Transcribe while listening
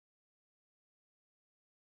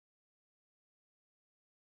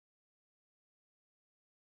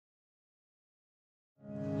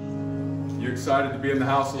excited to be in the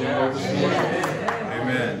house of the Lord this morning?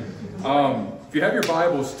 Amen. If you have your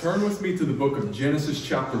Bibles, turn with me to the book of Genesis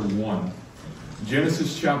chapter 1.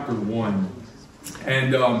 Genesis chapter 1.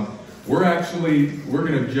 And we're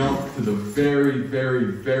going to jump to the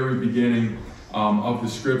very beginning of the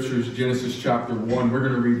scriptures. Genesis chapter 1. We're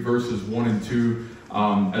going to read verses 1 and 2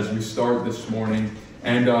 as we start this morning.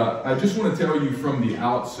 And I just want to tell you from the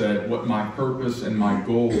outset what my purpose and my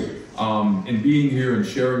goal in being here and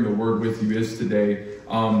sharing the word with you is today.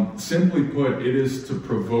 Simply put, it is to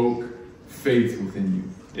provoke faith within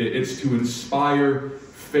you. It's to inspire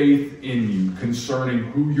faith in you concerning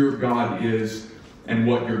who your God is and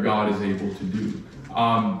what your God is able to do.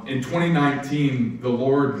 In 2019, the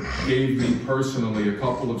Lord gave me personally a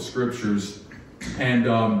couple of scriptures,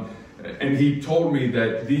 and He told me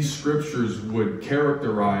that these scriptures would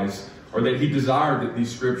characterize, or that He desired that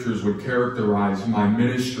these scriptures would characterize my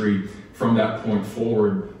ministry from that point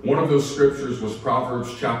forward. One of those scriptures was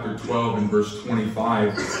Proverbs chapter 12 and verse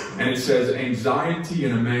 25. And it says, "Anxiety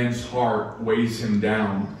in a man's heart weighs him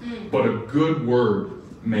down, but a good word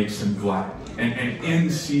makes him glad." An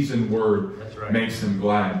in-season word makes him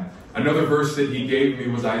glad. Another verse that He gave me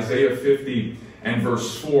was Isaiah 50 and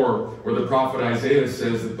verse 4, where the prophet Isaiah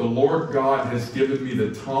says that the Lord God has given me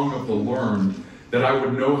the tongue of the learned, that I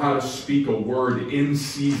would know how to speak a word in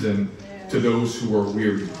season to those who are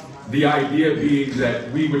weary. The idea being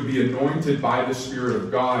that we would be anointed by the Spirit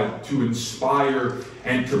of God to inspire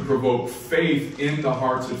and to provoke faith in the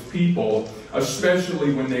hearts of people,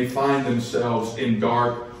 especially when they find themselves in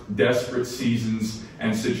dark, desperate seasons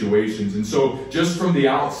and situations. And so just from the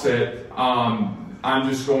outset, I'm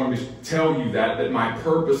just going to tell you that my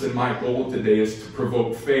purpose and my goal today is to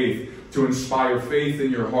provoke faith, to inspire faith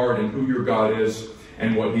in your heart and who your God is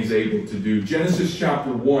and what He's able to do. Genesis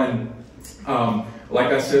chapter 1, like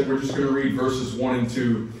I said, we're just going to read verses 1 and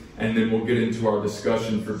 2, and then we'll get into our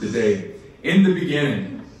discussion for today. In the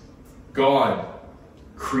beginning, God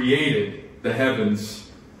created the heavens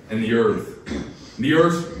and the earth. The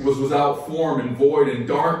earth was without form and void, and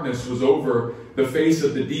darkness was over the face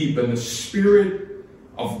of the deep, and the Spirit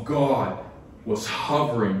of God was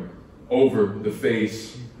hovering over the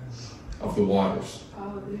face of the waters.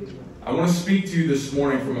 I want to speak to you this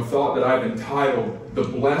morning from a thought that I've entitled, "The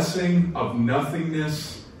Blessing of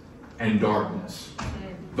Nothingness and Darkness."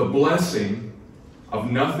 The blessing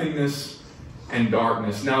of nothingness and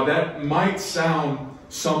darkness. Now that might sound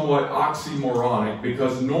somewhat oxymoronic,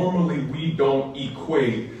 because normally we don't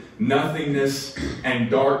equate nothingness and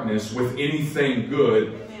darkness with anything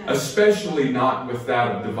good, especially not with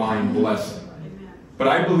that of divine blessing. But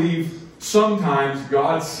I believe sometimes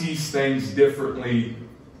God sees things differently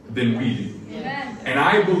than we do. And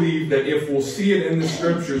I believe that if we'll see it in the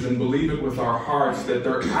scriptures and believe it with our hearts, that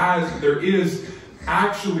there is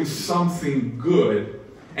actually something good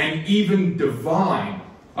and even divine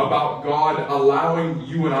about God allowing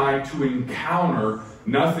you and I to encounter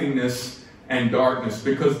nothingness and darkness,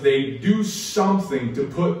 because they do something to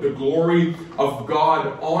put the glory of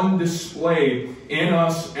God on display in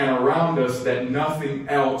us and around us that nothing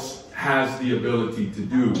else has the ability to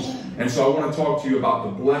do. And so I want to talk to you about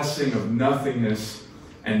the blessing of nothingness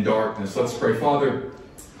and darkness. Let's pray. Father,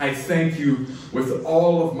 I thank you with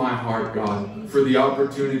all of my heart, God, for the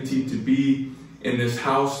opportunity to be in this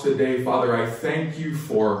house today. Father, I thank you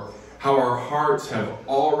for how our hearts have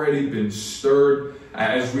already been stirred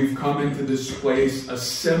as we've come into this place,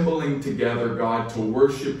 assembling together, God, to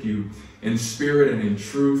worship you in spirit and in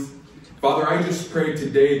truth. Father, I just pray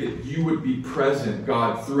today that you would be present,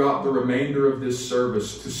 God, throughout the remainder of this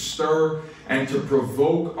service, to stir and to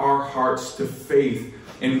provoke our hearts to faith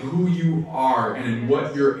in who you are and in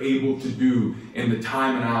what you're able to do in the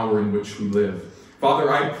time and hour in which we live.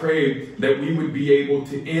 Father, I pray that we would be able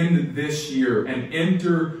to end this year and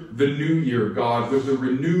enter the new year, God, with a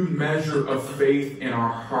renewed measure of faith in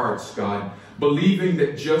our hearts, God, believing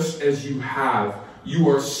that just as you have, you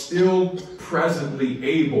are still presently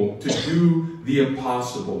able to do the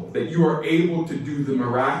impossible, that you are able to do the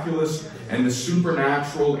miraculous and the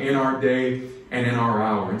supernatural in our day and in our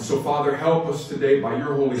hour. And so, Father, help us today by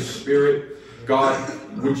your Holy Spirit. God,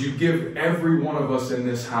 would you give every one of us in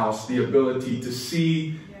this house the ability to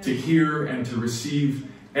see, to hear, and to receive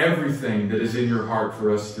everything that is in your heart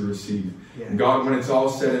for us to receive. And God, when it's all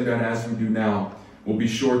said and done as we do now, we'll be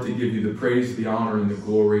sure to give you the praise, the honor, and the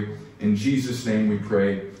glory. In Jesus' name we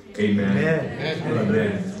pray. Amen. Amen.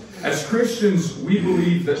 Amen. As Christians, we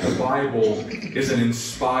believe that the Bible is an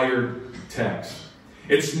inspired text.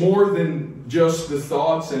 It's more than just the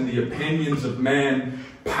thoughts and the opinions of man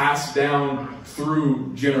passed down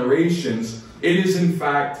through generations. It is, in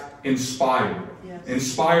fact, inspired. Yes.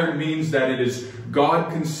 Inspired means that it is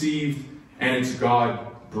God-conceived and it's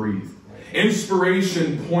God-breathed.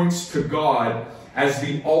 Inspiration points to God as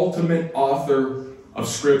the ultimate author of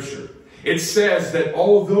Scripture. It says that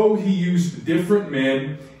although he used different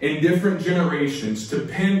men in different generations to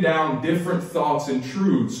pin down different thoughts and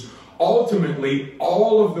truths, ultimately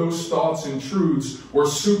all of those thoughts and truths were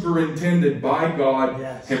superintended by God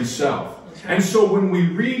himself. And so when we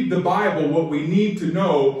read the Bible, what we need to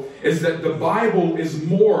know is that the Bible is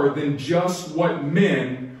more than just what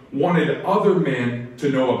men wanted other men to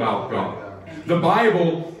know about God. The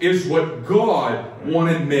Bible is what God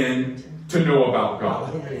wanted men to know about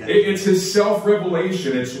God. It's his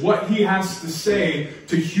self-revelation. It's what he has to say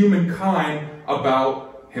to humankind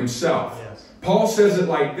about himself. Paul says it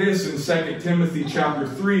like this in 2 Timothy chapter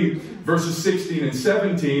 3, verses 16 and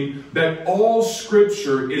 17, that all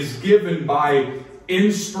Scripture is given by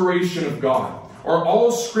inspiration of God. Or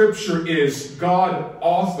all Scripture is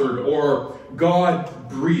God-authored or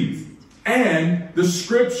God-breathed. And the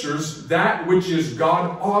Scriptures, that which is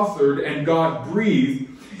God-authored and God-breathed,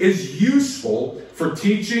 is useful for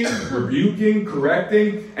teaching, rebuking,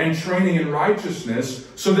 correcting, and training in righteousness,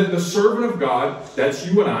 so that the servant of God, that's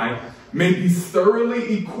you and I, may be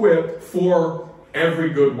thoroughly equipped for every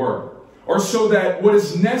good work. Or so that what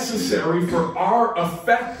is necessary for our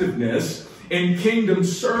effectiveness in kingdom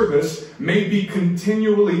service may be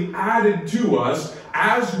continually added to us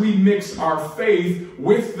as we mix our faith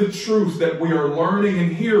with the truth that we are learning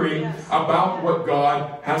and hearing about what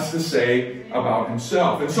God has to say about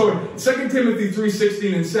himself. And so in 2 Timothy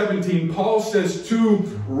 3:16 and 17, Paul says two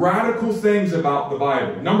radical things about the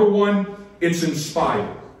Bible. Number one, it's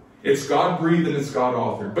inspired. It's God-breathed and it's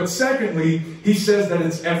God-authored. But secondly, he says that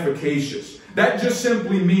it's efficacious. That just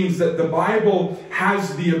simply means that the Bible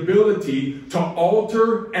has the ability to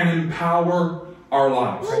alter and empower our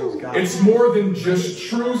lives. It's more than just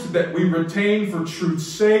truth that we retain for truth's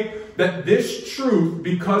sake. That this truth,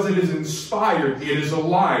 because it is inspired, it is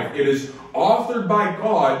alive, it is authored by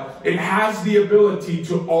God, it has the ability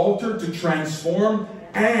to alter, to transform,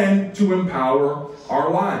 and to empower our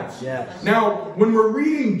lives. Now, when we're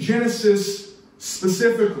reading Genesis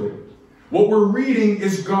specifically, what we're reading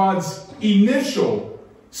is God's initial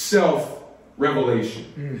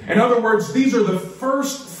self-revelation. In other words, these are the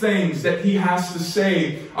first things that he has to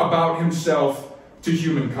say about himself to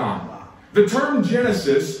humankind. The term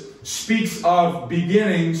Genesis speaks of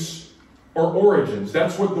beginnings or origins.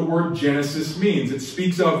 That's what the word Genesis means. It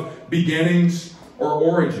speaks of beginnings or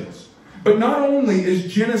origins. But not only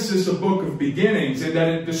is Genesis a book of beginnings in that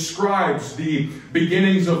it describes the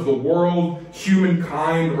beginnings of the world,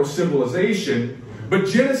 humankind, or civilization, but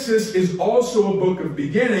Genesis is also a book of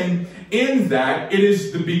beginning in that it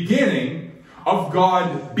is the beginning of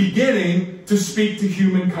God beginning to speak to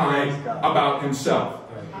humankind about himself.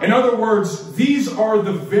 In other words, these are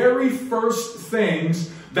the very first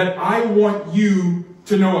things that I want you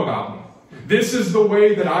to know about me. This is the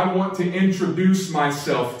way that I want to introduce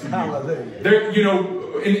myself to you. There, you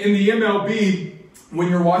know, in the MLB, when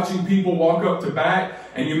you're watching people walk up to bat,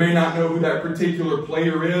 and you may not know who that particular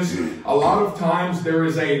player is, a lot of times there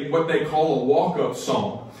is what they call a walk-up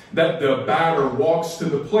song that the batter walks to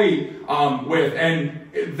the plate with. And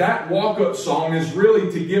that walk-up song is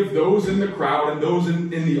really to give those in the crowd and those in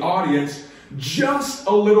the audience just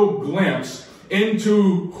a little glimpse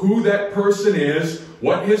into who that person is,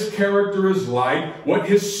 what his character is like, what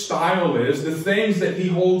his style is, the things that he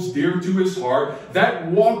holds dear to his heart. That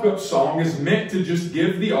walk-up song is meant to just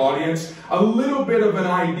give the audience a little bit of an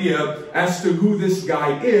idea as to who this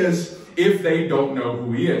guy is if they don't know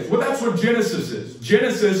who he is. Well, that's what Genesis is.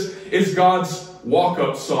 Genesis is God's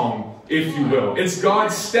walk-up song, if you will. It's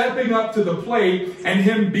God stepping up to the plate and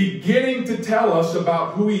him beginning to tell us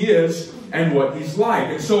about who he is and what he's like.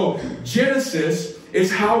 And so Genesis is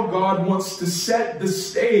how God wants to set the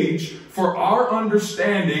stage for our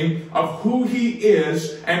understanding of who he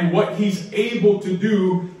is and what he's able to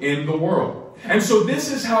do in the world. And so this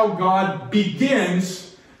is how God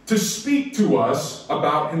begins to speak to us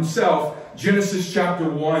about himself. Genesis chapter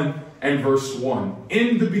 1 and verse 1.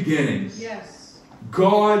 In the beginning,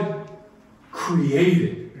 God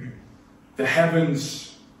created the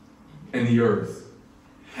heavens and the earth.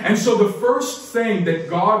 And so the first thing that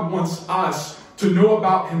God wants us to know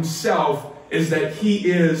about himself is that he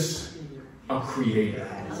is a creator.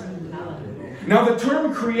 Now, the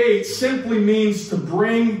term create simply means to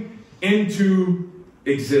bring into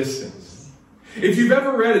existence. If you've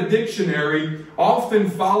ever read a dictionary, often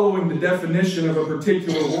following the definition of a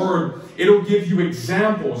particular word, it'll give you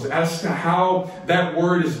examples as to how that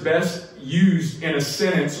word is best used in a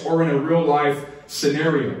sentence or in a real life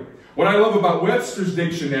scenario. What I love about Webster's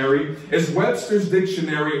dictionary is Webster's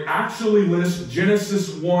dictionary actually lists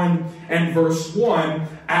Genesis 1 and verse 1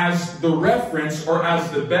 as the reference or as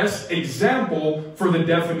the best example for the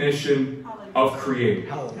definition of create.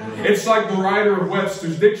 It's like the writer of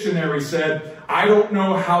Webster's dictionary said, I don't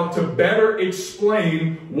know how to better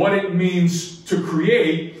explain what it means to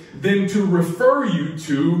create than to refer you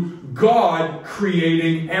to God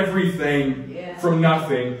creating everything from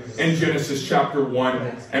nothing in Genesis chapter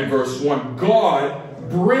 1 and verse 1. God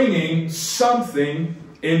bringing something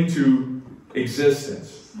into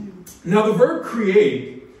existence. Now the verb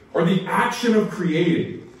create, or the action of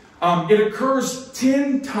creating, it occurs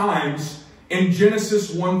 10 times in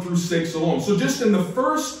Genesis 1 through 6 alone. So just in the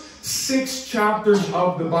first 6 chapters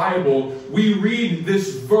of the Bible, we read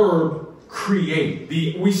this verb create.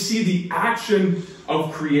 We see the action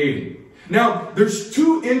of creating. Now, there's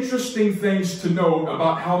 2 interesting things to know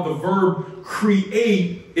about how the verb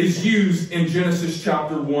create is used in Genesis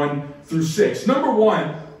chapter 1 through 6. Number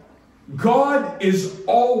 1, God is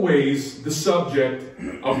always the subject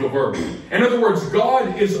of the verb. In other words,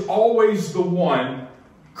 God is always the one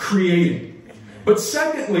creating. But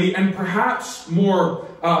secondly, and perhaps more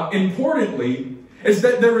importantly, is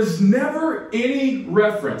that there is never any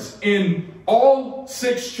reference in all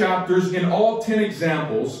 6 chapters, in all 10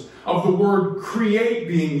 examples, of the word create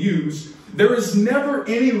being used. There is never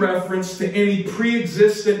any reference to any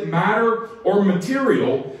pre-existent matter or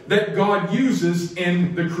material that God uses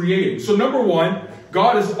in the creating. So number 1,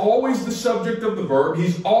 God is always the subject of the verb.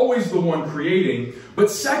 He's always the one creating.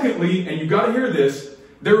 But secondly, and you got to hear this,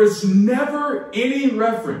 there is never any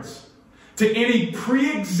reference to any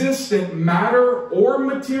pre-existent matter or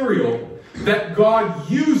material that God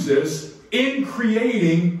uses in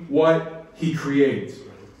creating what He creates.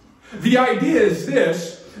 The idea is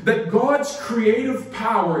this, that God's creative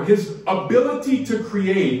power, His ability to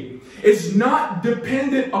create, is not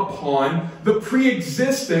dependent upon the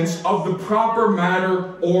pre-existence of the proper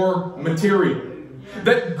matter or material.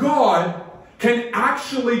 That God can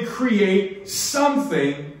actually create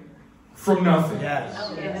something from nothing.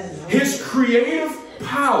 Yes. His creative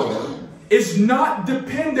power is not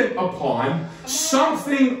dependent upon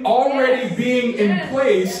something already being in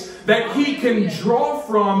place that He can draw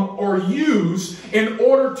from or use in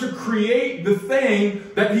order to create the thing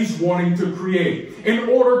that He's wanting to create, in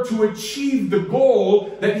order to achieve the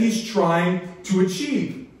goal that He's trying to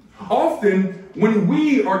achieve. Often, when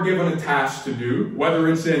we are given a task to do, whether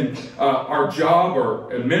it's in our job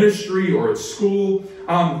or in ministry or at school,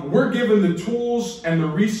 we're given the tools and the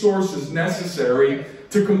resources necessary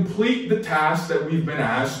to complete the task that we've been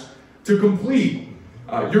asked to complete.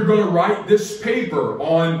 You're going to write this paper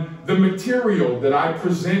on the material that I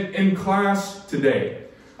present in class today.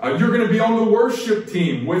 You're going to be on the worship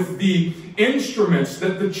team with the instruments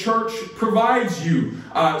that the church provides you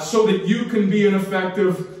so that you can be an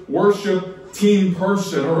effective worship team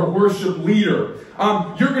person or a worship leader.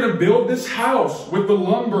 You're going to build this house with the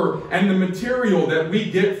lumber and the material that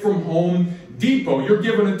we get from Home Depot. You're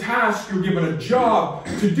given a task, you're given a job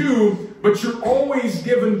to do, but you're always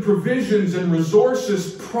given provisions and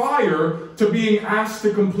resources prior to being asked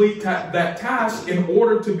to complete that task in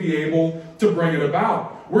order to be able to bring it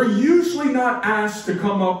about. We're usually not asked to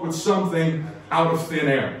come up with something out of thin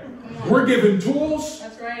air. We're given tools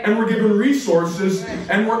and we're given resources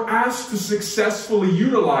and we're asked to successfully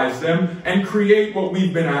utilize them and create what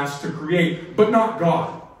we've been asked to create, but not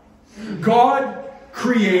God. God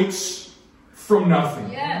creates from nothing.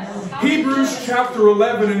 Yes. Hebrews chapter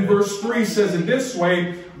 11 and verse 3 says it this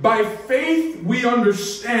way, by faith we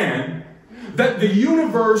understand that the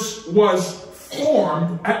universe was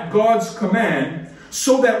formed at God's command,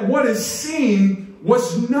 so that what is seen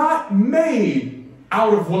was not made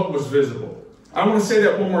out of what was visible. I want to say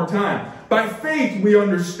that one more time. By faith we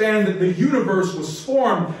understand that the universe was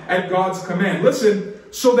formed at God's command. Listen,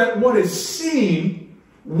 so that what is seen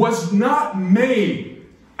was not made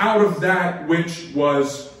out of that which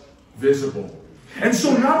was visible. And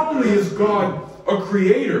so not only is God a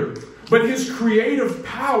creator, but His creative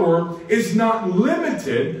power is not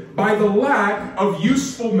limited by the lack of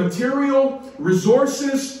useful material,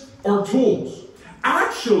 resources, or tools.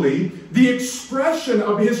 Actually, the expression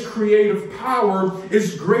of His creative power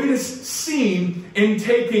is greatest seen in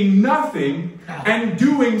taking nothing and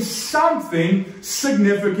doing something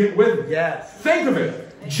significant with it. Yes. Think of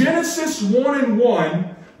it. Genesis 1 and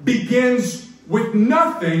 1 begins with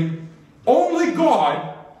nothing, only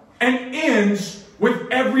God, and ends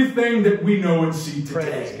with everything that we know and see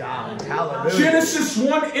today. Praise God. Hallelujah. Genesis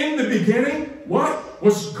 1, in the beginning, what?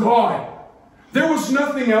 Was God. There was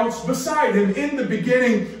nothing else beside Him. In the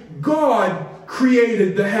beginning, God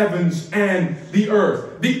created the heavens and the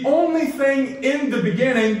earth. The only thing in the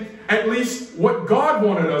beginning, at least what God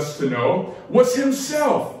wanted us to know, was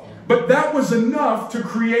himself. But that was enough to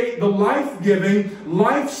create the life-giving,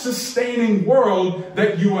 life-sustaining world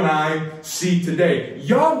that you and I see today.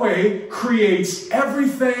 Yahweh creates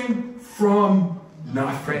everything from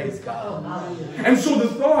nothing. Praise God. And so the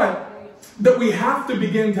thought that we have to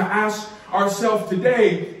begin to ask ourselves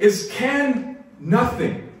today is, can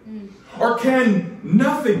nothing, or can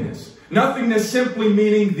nothingness, nothingness simply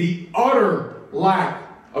meaning the utter lack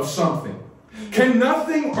of something, can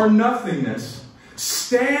nothing or nothingness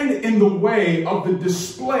stand in the way of the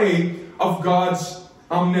display of God's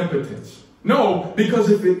omnipotence? No,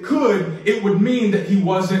 because if it could, it would mean that he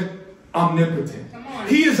wasn't omnipotent.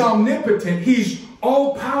 He is omnipotent. He's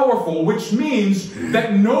all-powerful, which means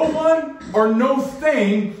that no one or no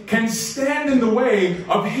thing can stand in the way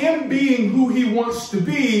of him being who he wants to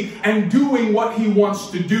be and doing what he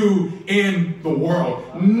wants to do in the world.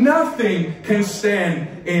 Nothing can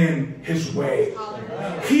stand in his way.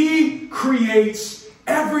 He creates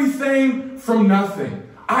everything from nothing.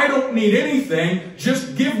 I don't need anything.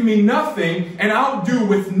 Just give me nothing, and I'll do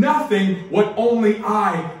with nothing what only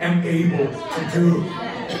I am able to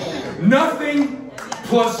do. Nothing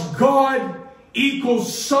plus God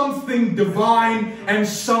equals something divine and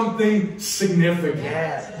something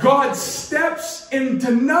significant. God steps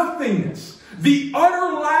into nothingness, the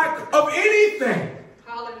utter lack of anything,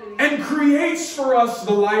 and creates for us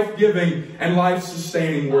the life-giving and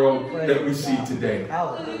life-sustaining world that we see today.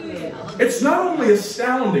 It's not only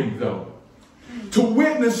astounding, though, to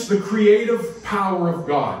witness the creative power of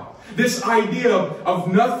God. This idea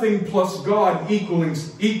of nothing plus God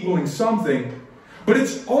equaling something. But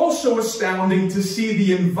it's also astounding to see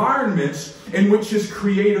the environments in which his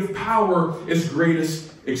creative power is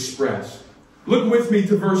greatest expressed. Look with me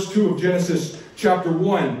to verse 2 of Genesis chapter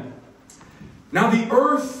 1. Now the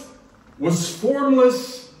earth was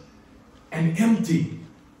formless and empty.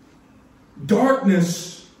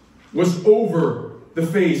 Darkness was over the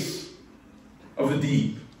face of the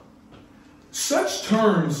deep. Such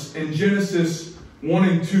terms in Genesis 1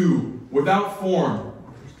 and 2, without form,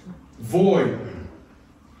 void,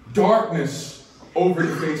 darkness over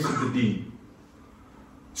the face of the deep.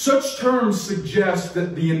 Such terms suggest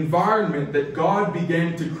that the environment that God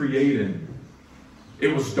began to create in,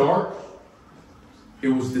 it was dark, it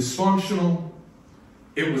was dysfunctional,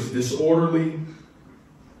 it was disorderly,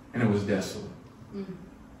 and it was desolate.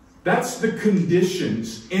 That's the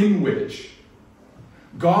conditions in which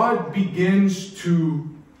God begins to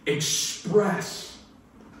express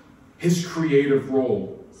his creative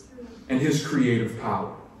role and his creative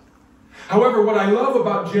power. However, what I love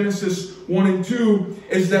about Genesis 1 and 2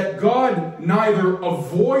 is that God neither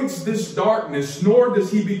avoids this darkness nor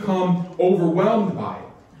does he become overwhelmed by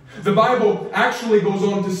it. The Bible actually goes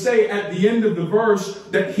on to say at the end of the verse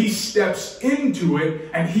that he steps into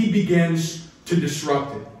it and he begins to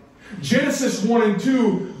disrupt it. Genesis 1 and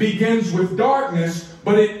 2 begins with darkness,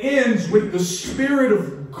 but it ends with the Spirit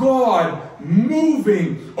of God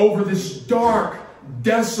moving over this dark,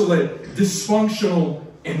 desolate, dysfunctional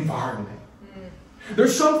environment.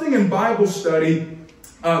 There's something in Bible study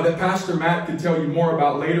that Pastor Matt could tell you more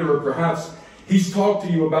about later, or perhaps he's talked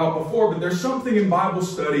to you about before, but there's something in Bible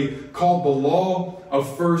study called the law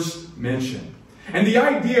of first mention. And the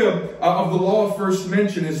idea of the law of first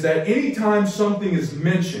mention is that anytime something is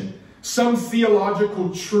mentioned, some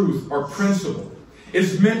theological truth or principle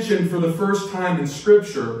is mentioned for the first time in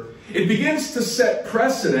Scripture, it begins to set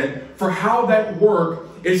precedent for how that work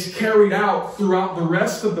is carried out throughout the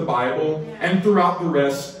rest of the Bible and throughout the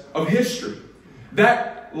rest of history.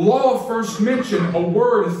 That law of first mention, a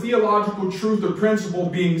word, a theological truth or principle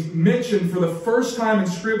being mentioned for the first time in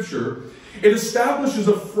Scripture, it establishes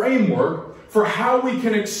a framework for how we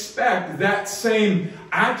can expect that same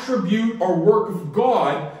attribute or work of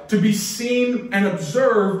God to be seen and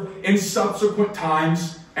observed in subsequent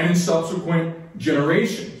times and in subsequent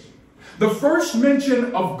generations. The first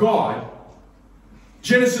mention of God,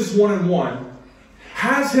 Genesis 1 and 1,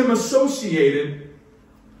 has him associated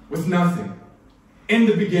with nothing. In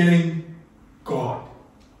the beginning, God.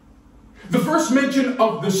 The first mention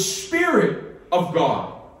of the Spirit of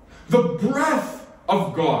God, the breath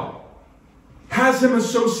of God, has him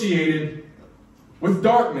associated with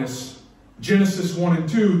darkness. Genesis 1 and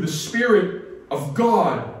 2, the Spirit of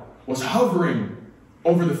God was hovering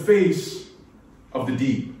over the face of the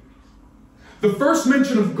deep. The first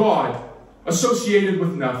mention of God associated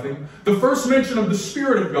with nothing. The first mention of the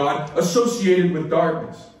Spirit of God associated with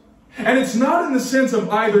darkness. And it's not in the sense of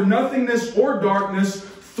either nothingness or darkness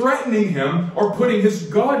threatening him or putting his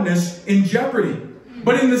godness in jeopardy,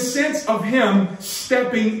 but in the sense of him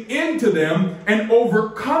stepping into them and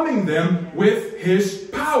overcoming them with his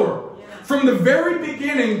power. From the very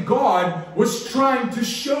beginning, God was trying to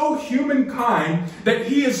show humankind that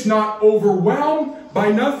he is not overwhelmed by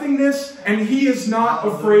nothingness and he is not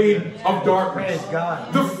afraid of darkness.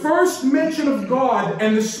 The first mention of God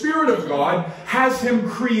and the Spirit of God has him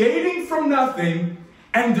creating from nothing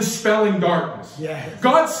and dispelling darkness.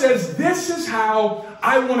 God says, this is how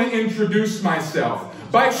I want to introduce myself.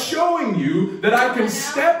 By showing you that I can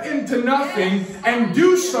step into nothing and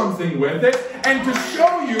do something with it, and to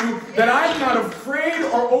show you that I'm not afraid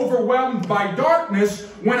or overwhelmed by darkness.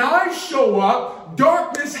 When I show up,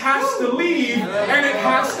 darkness has to leave and it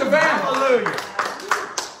has to vanish. Hallelujah.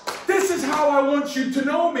 This is how I want you to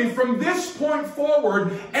know me. From this point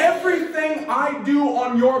forward, everything I do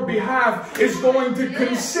on your behalf is going to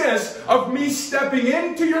consist of me stepping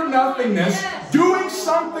into your nothingness, doing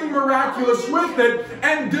something miraculous with it,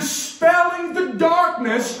 and dispelling the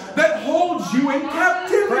darkness that holds you in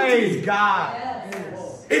captivity. Praise God.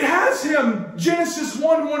 It has him, Genesis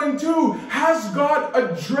 1 and 2, has God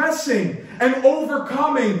addressing and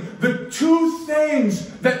overcoming the two things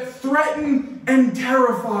that threaten and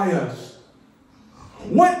terrify us.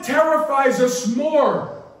 What terrifies us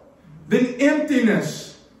more than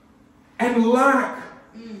emptiness and lack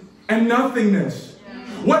and nothingness?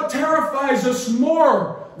 What terrifies us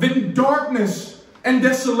more than darkness and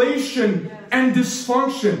desolation and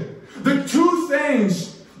dysfunction? The two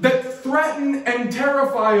things that threaten and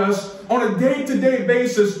terrify us on a day-to-day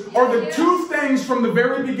basis are the two things from the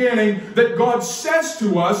very beginning that God says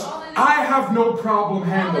to us, I have no problem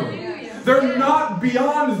handling. They're not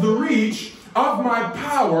beyond the reach of my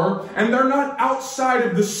power, and they're not outside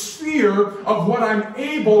of the sphere of what I'm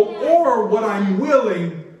able or what I'm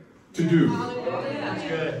willing to do. That's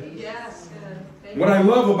good. What I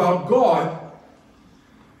love about God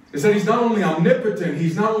is that he's not only omnipotent,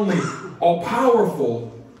 he's not only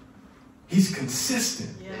all-powerful, he's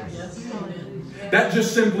consistent. That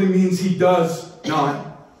just simply means he does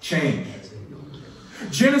not change.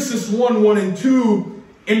 Genesis 1 and 2,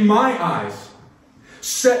 in my eyes,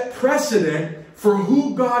 set precedent for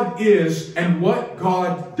who God is and what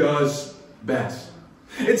God does best.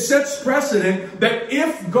 It sets precedent that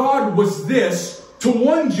if God was this to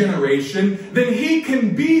one generation, then he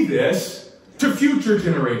can be this to future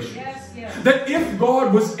generations. That if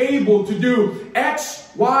God was able to do X,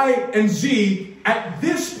 Y, and Z at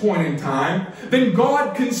this point in time, then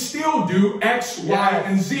God can still do X, Y,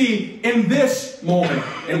 and Z in this moment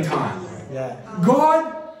in time.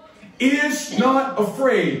 God is not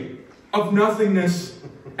afraid of nothingness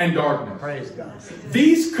and darkness. Praise God.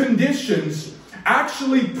 These conditions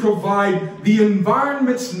actually provide the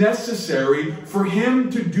environments necessary for him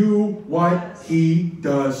to do what he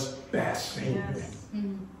does best.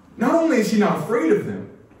 Not only is he not afraid of them,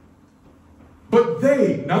 but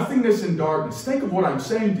they, nothingness and darkness, think of what I'm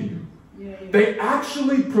saying to you. They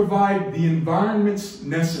actually provide the environments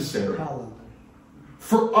necessary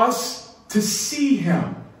for us to see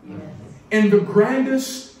him in the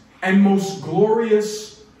grandest and most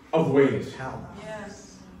glorious of ways.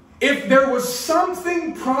 If there was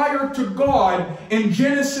something prior to God in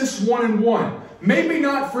Genesis 1 and 1, maybe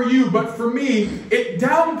not for you, but for me, it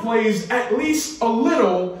downplays at least a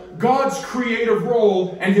little God's creative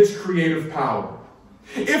role and his creative power.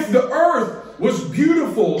 If the earth was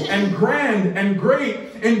beautiful and grand and great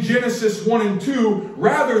in Genesis 1 and 2,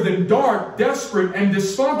 rather than dark, desperate, and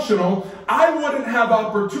dysfunctional, I wouldn't have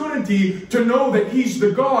opportunity to know that he's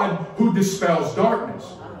the God who dispels darkness.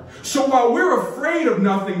 So while we're afraid of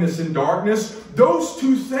nothingness and darkness, those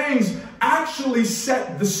two things actually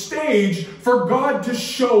set the stage for God to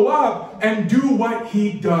show up and do what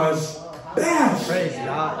he does best. Praise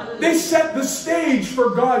God. They set the stage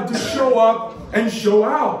for God to show up and show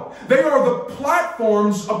out. They are the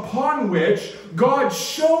platforms upon which God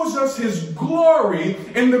shows us his glory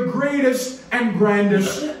in the greatest and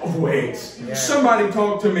grandest of ways. Somebody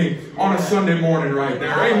talk to me on a Sunday morning right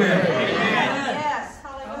there. Amen.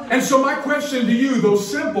 And so my question to you, though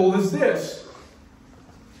simple, is this.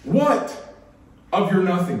 What of your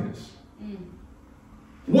nothingness?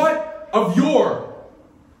 What of your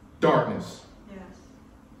darkness?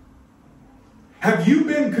 Have you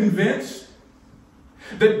been convinced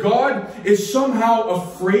that God is somehow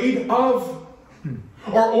afraid of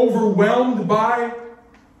or overwhelmed by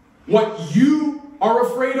what you are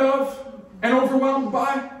afraid of and overwhelmed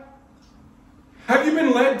by? Have you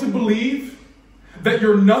been led to believe that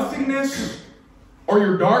your nothingness or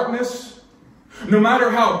your darkness, no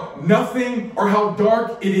matter how nothing or how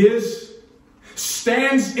dark it is,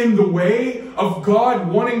 stands in the way of God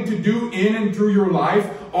wanting to do in and through your life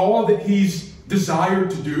all that He's desired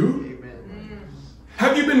to do? Amen.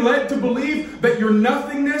 Have you been led to believe that your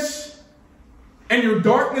nothingness and your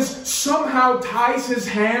darkness somehow ties His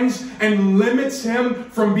hands and limits Him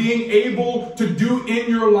from being able to do in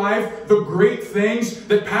your life the great things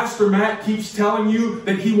that Pastor Matt keeps telling you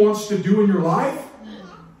that he wants to do in your life?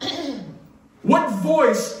 What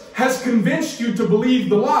voice has convinced you to believe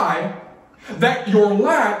the lie that your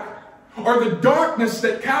lack or the darkness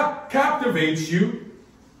that captivates you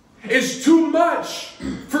is too much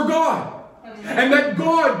for God? And that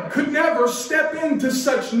God could never step into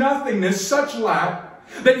such nothingness, such lack,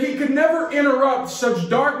 that He could never interrupt such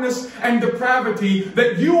darkness and depravity,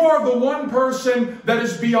 that you are the one person that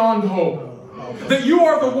is beyond hope. That you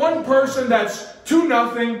are the one person that's too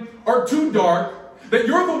nothing or too dark. That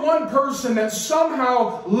you're the one person that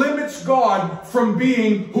somehow limits God from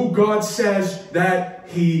being who God says that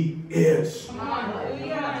He is.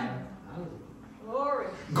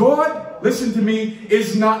 God, listen to me,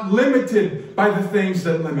 is not limited by the things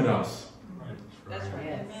that limit us. That's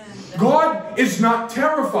right. God is not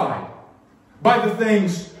terrified by the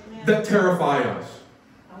things that terrify us.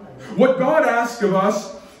 What God asks of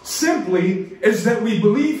us simply is that we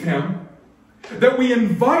believe Him, that we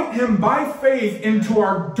invite Him by faith into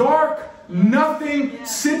our dark, nothing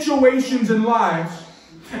situations and lives,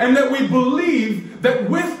 and that we believe that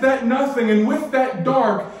with that nothing and with that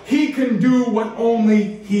dark, He can do what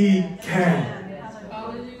only He can.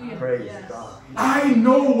 Praise God. I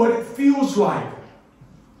know what it feels like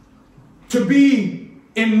to be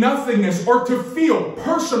in nothingness, or to feel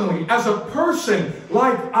personally as a person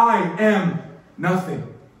like I am nothing.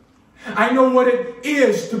 I know what it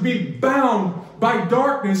is to be bound by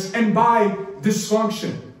darkness and by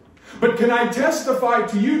dysfunction. But can I testify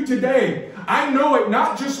to you today? I know it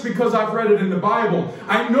not just because I've read it in the Bible.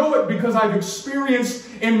 I know it because I've experienced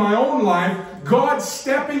in my own life God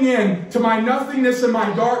stepping in to my nothingness and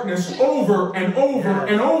my darkness over and over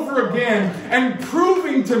and over again, and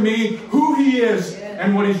proving to me who He is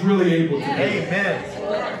and what He's really able to do.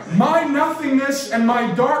 Amen. My nothingness and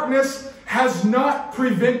my darkness has not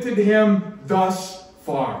prevented Him thus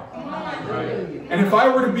far. And if I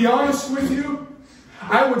were to be honest with you,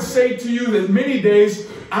 I would say to you that many days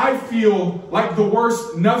I feel like the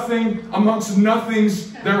worst nothing amongst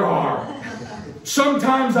nothings there are.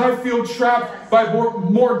 Sometimes I feel trapped by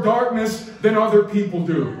more darkness than other people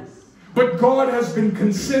do. But God has been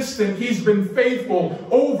consistent. He's been faithful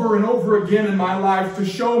over and over again in my life to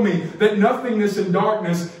show me that nothingness and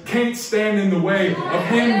darkness can't stand in the way of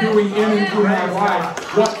Him doing in and through my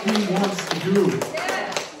life what He wants to do.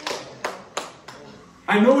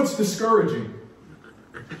 I know it's discouraging,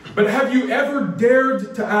 but have you ever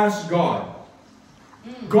dared to ask God,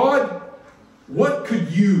 God, what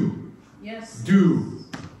could you do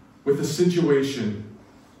with a situation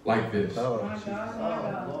like this?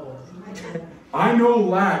 I know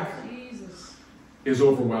lack is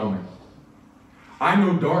overwhelming. I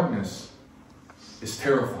know darkness is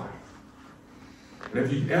terrifying. But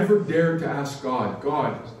have you ever dared to ask God,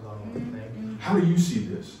 God, how do you see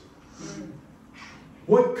this?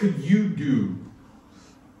 What could you do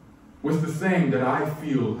with the thing that I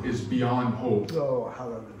feel is beyond hope,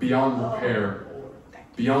 beyond repair,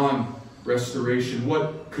 beyond restoration?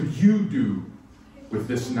 What could you do with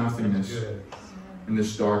this nothingness and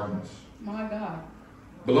this darkness? My God.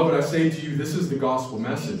 Beloved, I say to you, this is the gospel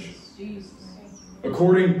message.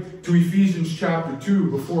 According to Ephesians chapter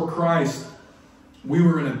 2, before Christ, we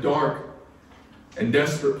were in a dark and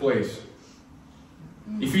desperate place.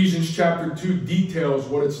 Ephesians chapter 2 details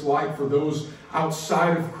what it's like for those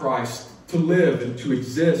outside of Christ to live and to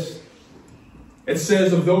exist. It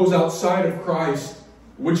says of those outside of Christ,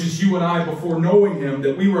 which is you and I before knowing Him,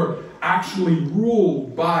 that we were actually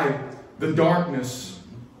ruled by the darkness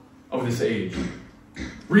of this age.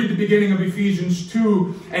 Read the beginning of Ephesians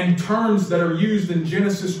 2, and terms that are used in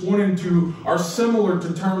Genesis 1 and 2 are similar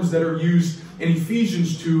to terms that are used in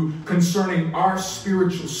Ephesians 2 concerning our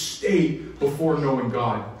spiritual state before knowing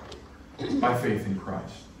God by faith in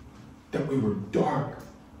Christ. That we were dark,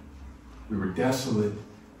 we were desolate,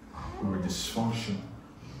 we were dysfunctional.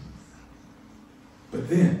 But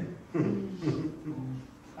then,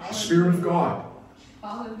 the Spirit of God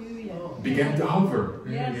began to hover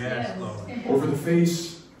over the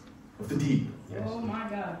face of the deep. Oh my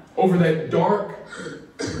God. Over that dark,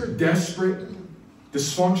 desperate,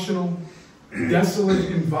 dysfunctional, desolate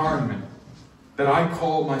environment that I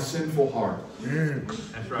call my sinful heart.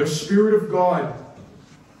 That's right. The Spirit of God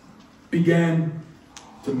began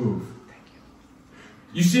to move.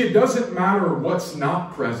 You see, it doesn't matter what's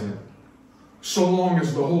not present so long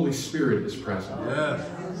as the Holy Spirit is present.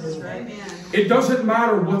 Yes. It doesn't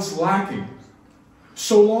matter what's lacking,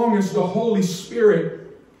 so long as the Holy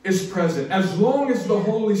Spirit is present. As long as the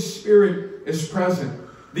Holy Spirit is present,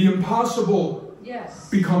 the impossible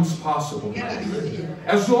becomes possible.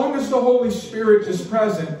 As long as the Holy Spirit is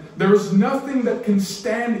present, there is nothing that can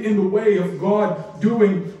stand in the way of God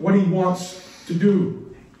doing what He wants to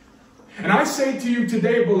do. And I say to you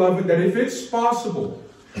today, beloved, that if it's possible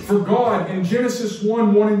for God in Genesis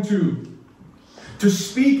 1:1 and 2 to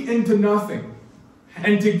speak into nothing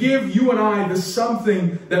and to give you and I the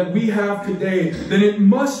something that we have today, then it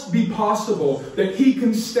must be possible that He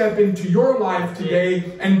can step into your life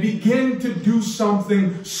today and begin to do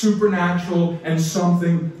something supernatural and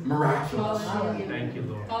something miraculous. Hallelujah. Thank you,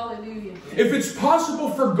 Lord. Hallelujah. If it's possible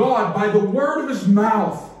for God by the word of His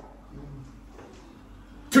mouth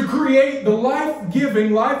to create the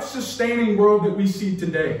life-giving, life-sustaining world that we see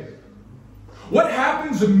today, what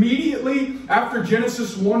happens immediately after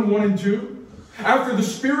Genesis 1:1 and 2? After the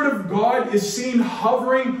Spirit of God is seen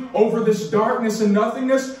hovering over this darkness and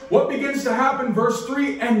nothingness, what begins to happen? Verse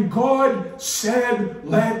 3, and God said,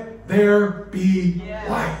 let there be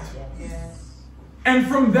light. And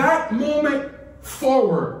from that moment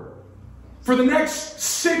forward, for the next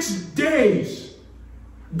 6 days,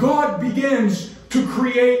 God begins to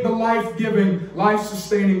create the life-giving,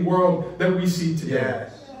 life-sustaining world that we see today.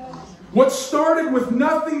 What started with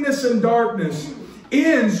nothingness and darkness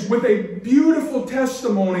ends with a beautiful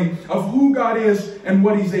testimony of who God is and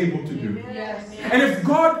what He's able to do. And if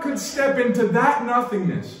God could step into that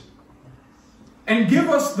nothingness and give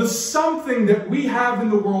us the something that we have in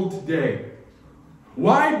the world today,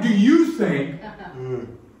 why do you think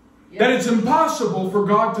that it's impossible for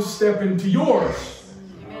God to step into yours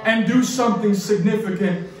and do something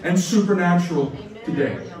significant and supernatural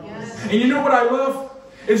today? And you know what I love?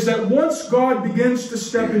 Is that once God begins to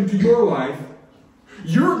step into your life,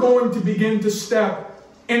 you're going to begin to step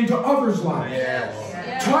into others'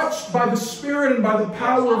 lives. Touched by the Spirit and by the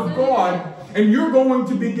power of God, and you're going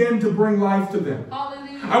to begin to bring life to them.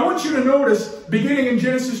 I want you to notice, beginning in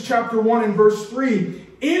Genesis chapter 1 and verse 3,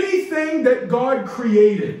 anything that God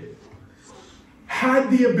created had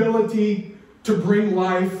the ability to bring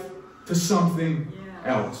life to something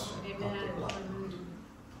else.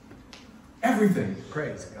 Everything.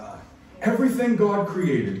 Praise God. Everything God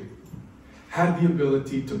created had the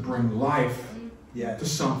ability to bring life to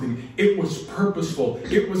something. It was purposeful.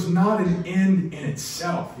 It was not an end in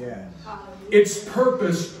itself. Its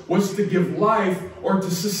purpose was to give life or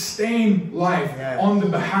to sustain life on the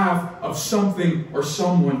behalf of something or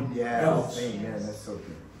someone else. That's so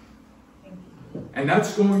good. And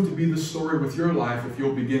that's going to be the story with your life if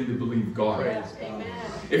you'll begin to believe God.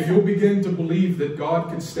 If you'll begin to believe that God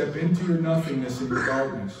can step into your nothingness and your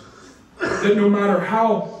darkness. That no matter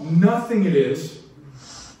how nothing it is,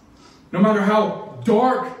 no matter how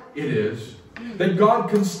dark it is, that God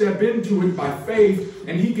can step into it by faith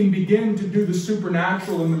and He can begin to do the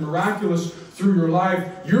supernatural and the miraculous through your life.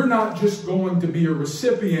 You're not just going to be a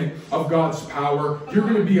recipient of God's power. You're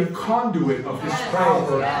going to be a conduit of His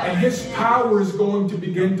power. And His power is going to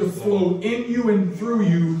begin to flow in you and through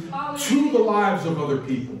you to the lives of other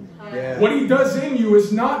people. What He does in you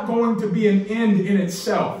is not going to be an end in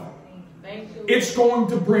itself. It's going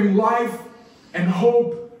to bring life and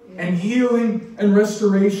hope and healing and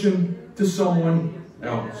restoration to someone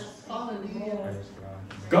else.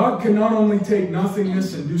 God can not only take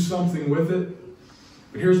nothingness and do something with it,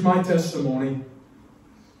 but here's my testimony.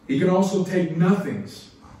 He can also take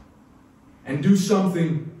nothings and do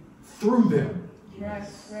something through them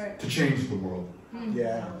to change the world.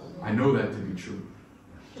 I know that to be true.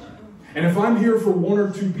 And if I'm here for 1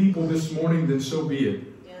 or 2 people this morning, then so be it.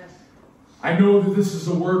 I know that this is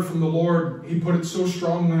a word from the Lord. He put it so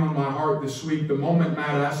strongly on my heart this week. The moment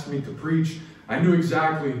Matt asked me to preach, I knew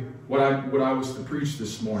exactly what I was to preach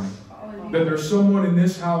this morning. That there's someone in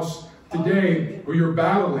this house today who you're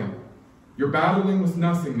battling. You're battling with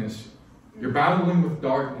nothingness. You're battling with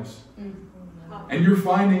darkness. And you're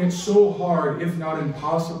finding it so hard, if not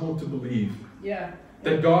impossible, to believe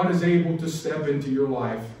that God is able to step into your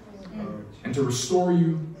life and to restore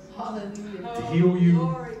you, to heal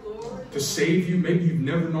you, to save you. Maybe you've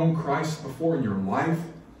never known Christ before in your life.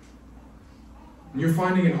 And you're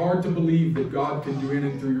finding it hard to believe that God can do in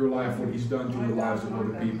and through your life what He's done through the lives of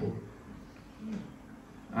other people.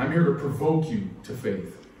 I'm here to provoke you to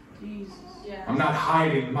faith. I'm not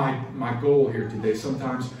hiding my goal here today.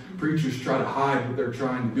 Sometimes preachers try to hide what they're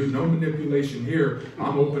trying to do. No manipulation here.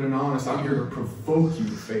 I'm open and honest. I'm here to provoke you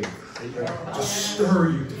to faith. To stir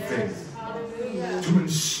you to faith. to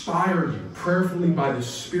inspire you prayerfully by the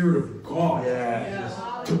Spirit of God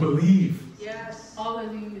to believe.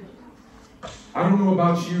 Hallelujah. I don't know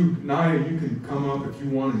about you, Naya, you can come up if you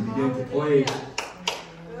want and begin to play.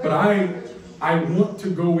 But I want to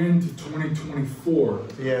go into 2024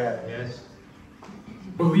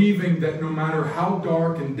 believing that no matter how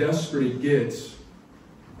dark and desperate it gets,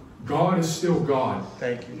 God is still God.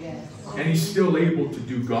 Thank you. And He's still able to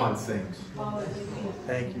do God things.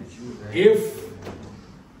 Thank you. If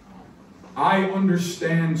I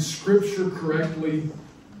understand Scripture correctly,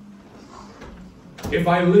 if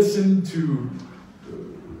I listen to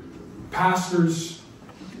pastors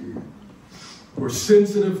who are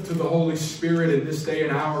sensitive to the Holy Spirit in this day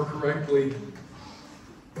and hour correctly,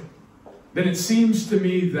 then it seems to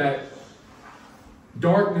me that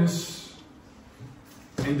darkness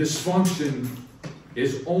and dysfunction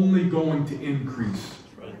is only going to increase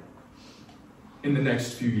in the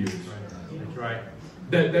next few years. That's right.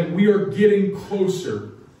 That we are getting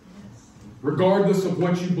closer, regardless of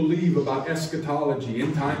what you believe about eschatology,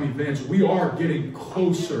 end time events, we are getting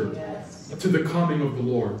closer to the coming of the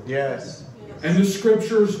Lord. Yes. And the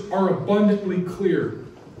scriptures are abundantly clear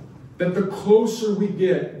that the closer we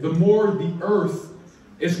get, the more the earth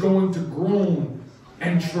is going to groan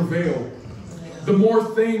and travail. The more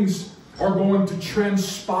things are going to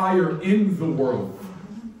transpire in the world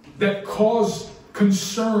that cause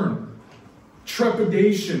concern,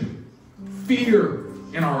 trepidation, fear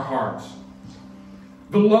in our hearts.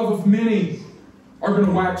 The love of many are going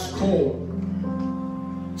to wax cold.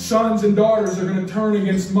 Sons and daughters are going to turn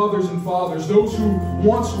against mothers and fathers. Those who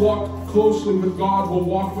once walked closely with God will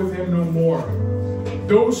walk with Him no more.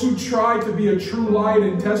 Those who try to be a true light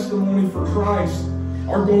and testimony for Christ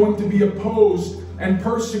are going to be opposed and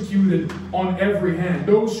persecuted on every hand.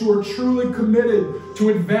 Those who are truly committed to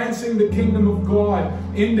advancing the kingdom of God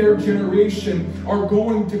in their generation are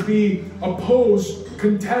going to be opposed,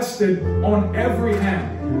 contested on every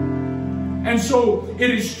hand. And so it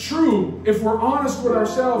is true, if we're honest with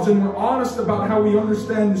ourselves and we're honest about how we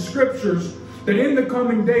understand the scriptures, that in the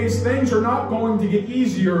coming days things are not going to get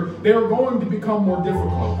easier, they are going to become more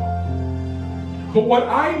difficult. But what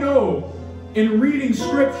I know in reading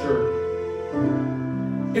scripture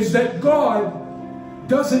is that God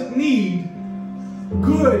doesn't need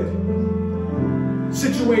good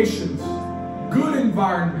situations, good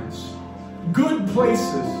environments, good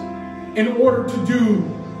places in order to do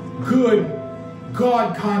good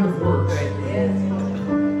God kind of works.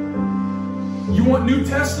 You want New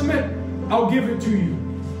Testament? I'll give it to you.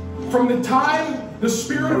 From the time the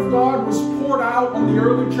Spirit of God was poured out on the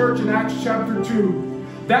early church in Acts chapter 2,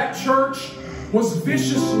 that church was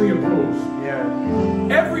viciously opposed.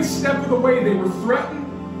 Every step of the way they were threatened.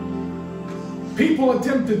 People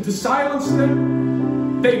attempted to silence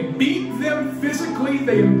them. They beat them physically.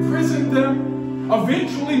 They imprisoned them.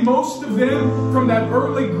 Eventually, most of them from that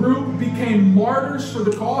early group became martyrs for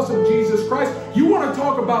the cause of Jesus Christ. You want to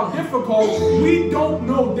talk about difficult? We don't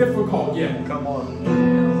know difficult yet. Come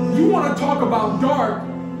on. You want to talk about dark?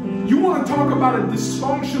 You want to talk about a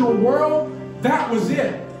dysfunctional world? That was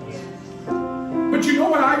it. But you know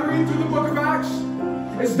what I read through the book of Acts?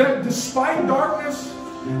 Is that despite darkness,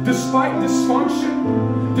 despite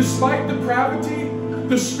dysfunction, despite depravity,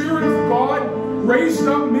 the Spirit of God raised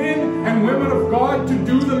up men and women of God to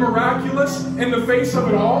do the miraculous in the face of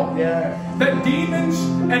it all. That demons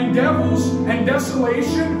and devils and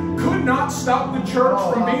desolation could not stop the church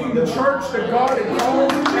from being the church that God had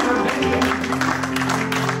called and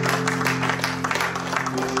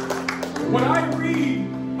ordained. What I read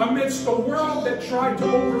amidst the world that tried to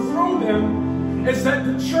overthrow them is that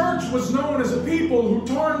the church was known as a people who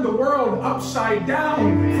turned the world upside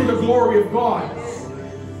down for the glory of God.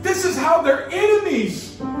 This is how their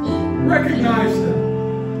enemies recognized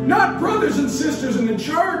them. Not brothers and sisters in the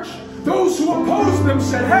church. Those who opposed them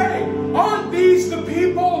said, hey, aren't these the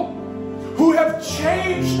people who have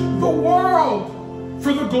changed the world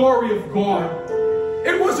for the glory of God?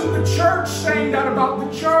 It wasn't the church saying that about the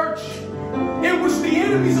church. It was the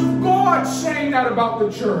enemies of God saying that about the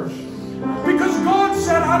church. Because God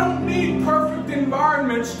said, I don't need perfect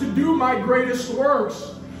environments to do my greatest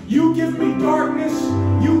works. You give me darkness,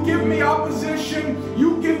 you give me opposition,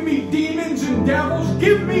 you give me demons and devils,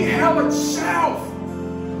 give me hell itself,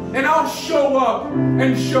 and I'll show up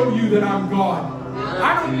and show you that I'm God.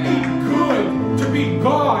 I don't need good to be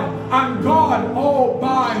God. I'm God all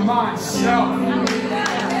by myself.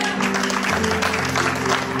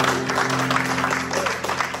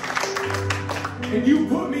 And you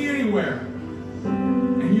put me anywhere,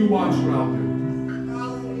 and you watch what I'll do.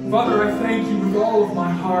 Father, I thank you with all of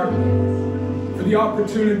my heart for for the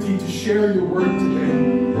opportunity to share your word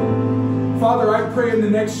today. Father, I pray in the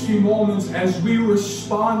next few moments as we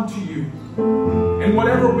respond to you, in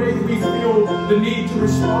whatever way we feel the need to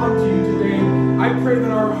respond to you today, I pray that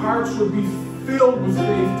our hearts would be filled with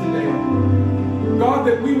faith today. God,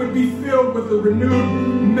 that we would be filled with a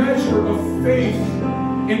renewed measure of faith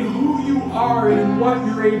in who you are and in what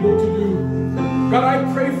you're able to do. God,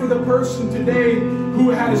 I pray for the person today who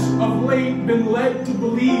has of late been led to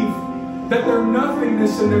believe that their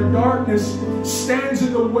nothingness and their darkness stands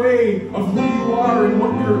in the way of who you are and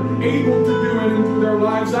what you're able to do in and through their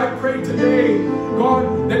lives. I pray today,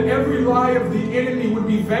 God, that every lie of the enemy would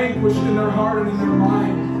be vanquished in their heart and in their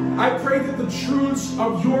mind. I pray that the truths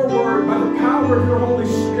of your word, by the power of your Holy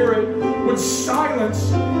Spirit, would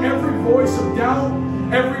silence every voice of doubt,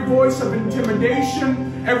 every voice of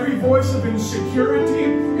intimidation, every voice of insecurity.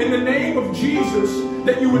 In the name of Jesus,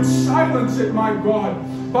 that you would silence it, my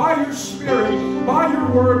God, by your Spirit, by your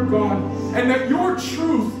word, God, and that your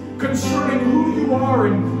truth concerning who you are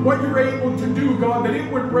and what you're able to do, God, that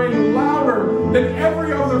it would ring louder than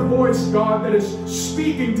every other voice, God, that is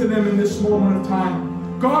speaking to them in this moment of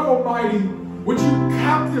time. God Almighty, would you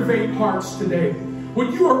captivate hearts today?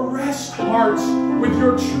 Would you arrest hearts with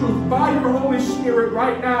your truth by your Holy Spirit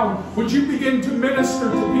right now? Would you begin to minister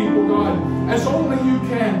to people, God, as only you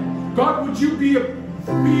can? God, would you be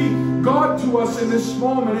God to us in this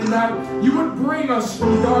moment, and that you would bring us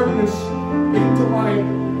from darkness into light.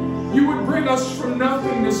 You would bring us from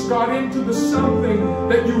nothingness, God, into the something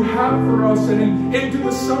that you have for us, and into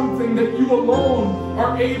the something that you alone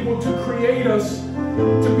are able to create us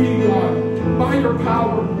to be, God. By your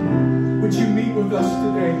power, would you meet with us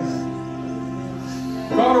today?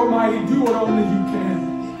 God Almighty, do what only you can.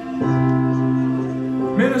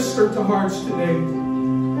 Minister to hearts today.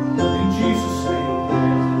 In Jesus'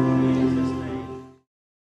 name.